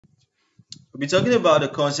We'll be talking about the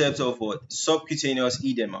concept of what? Subcutaneous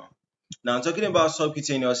edema. Now, talking about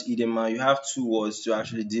subcutaneous edema, you have two words to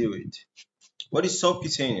actually deal with. What is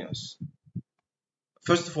subcutaneous?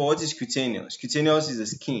 First of all, what is cutaneous? Cutaneous is the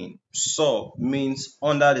skin. Sub means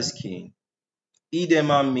under the skin.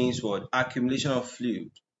 Edema means what? Accumulation of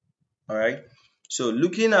fluid. Alright? So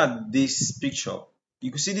looking at this picture,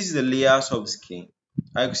 you can see this is the layers of the skin.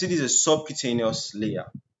 I can see this is a subcutaneous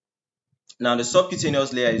layer. Now the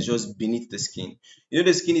subcutaneous layer is just beneath the skin. You know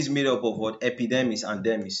the skin is made up of what? Epidermis and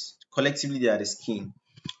dermis. Collectively they are the skin.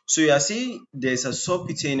 So you are seeing there's a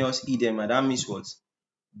subcutaneous edema. That means what?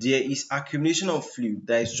 There is accumulation of fluid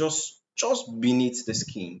that is just beneath the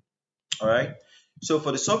skin. Alright. So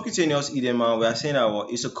for the subcutaneous edema, we are saying that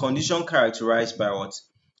what? It's a condition characterized by what?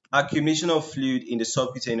 Accumulation of fluid in the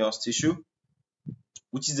subcutaneous tissue,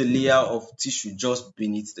 which is the layer of tissue just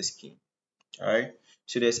beneath the skin. Alright.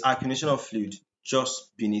 So there's accumulation of fluid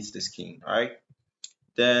just beneath the skin. Alright.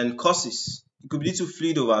 Then causes. It could be due to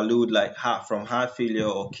fluid overload like from heart failure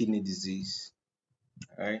or kidney disease.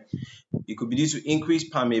 Alright. It could be due to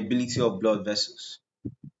increased permeability of blood vessels.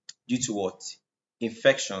 Due to what?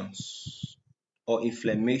 Infections or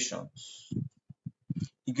inflammations.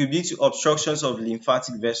 It could be due to obstructions of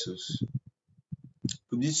lymphatic vessels. It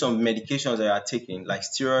could be due to some medications that you are taking, like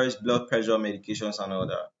steroids, blood pressure medications, and all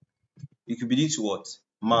that. It could be due to what?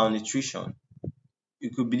 Malnutrition.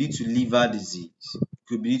 It could be due to liver disease. It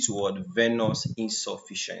could be due to what? Venous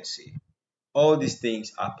insufficiency. All these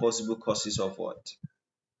things are possible causes of what?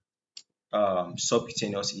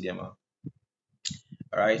 Subcutaneous edema.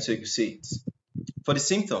 Alright, so you can see it. For the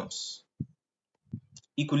symptoms,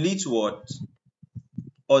 it could lead to what?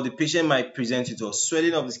 Or the patient might present with a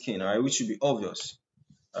swelling of the skin, alright, which should be obvious.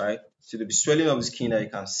 Alright, so there'll be swelling of the skin that you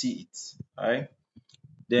can see it. Alright,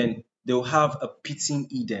 then they'll have a pitting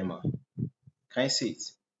edema. Can you see it?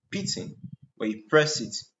 Pitting, where you press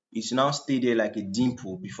it, it should now stay there like a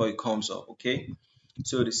dimple before it comes up. Okay,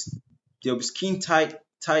 so there'll be skin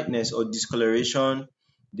tightness or discoloration.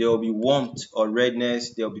 There will be warmth or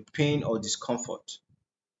redness. There will be pain or discomfort.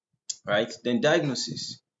 Right? Then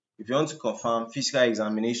diagnosis. If you want to confirm physical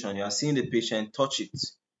examination, you are seeing the patient, touch it.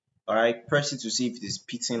 Alright, press it to see if it is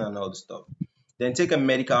pitting and all the stuff. Then take a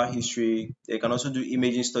medical history. They can also do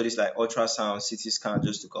imaging studies like ultrasound, CT scan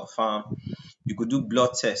just to confirm. You could do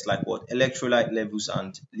blood tests like what? Electrolyte levels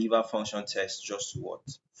and liver function tests just to what?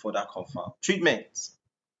 Further confirm. Treatment.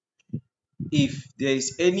 If there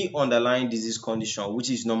is any underlying disease condition, which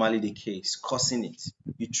is normally the case, causing it,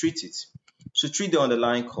 you treat it. So treat the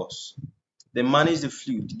underlying cause. Then manage the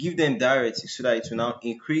fluid. Give them diuretics so that it will now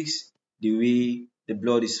increase the way the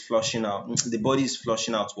blood is flushing out. The body is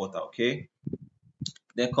flushing out water. Okay.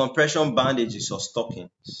 Then compression bandages or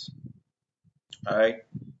stockings. Alright.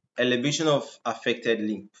 Elevation of affected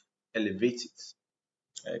limb. Elevate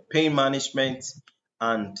it. Pain management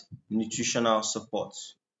and nutritional support.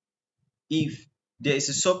 If there is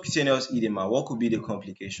a subcutaneous edema, what could be the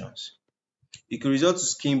complications? It could result to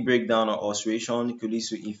skin breakdown or ulceration. It could lead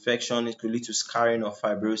to infection. It could lead to scarring or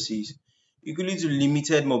fibrosis. It could lead to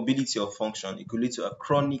limited mobility or function. It could lead to a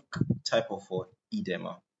chronic type of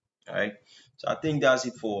edema. Alright, so I think that's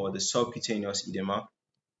it for the subcutaneous edema.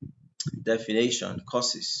 Definition,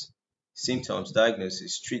 causes, symptoms,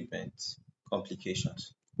 diagnosis, treatment,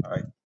 complications. Alright.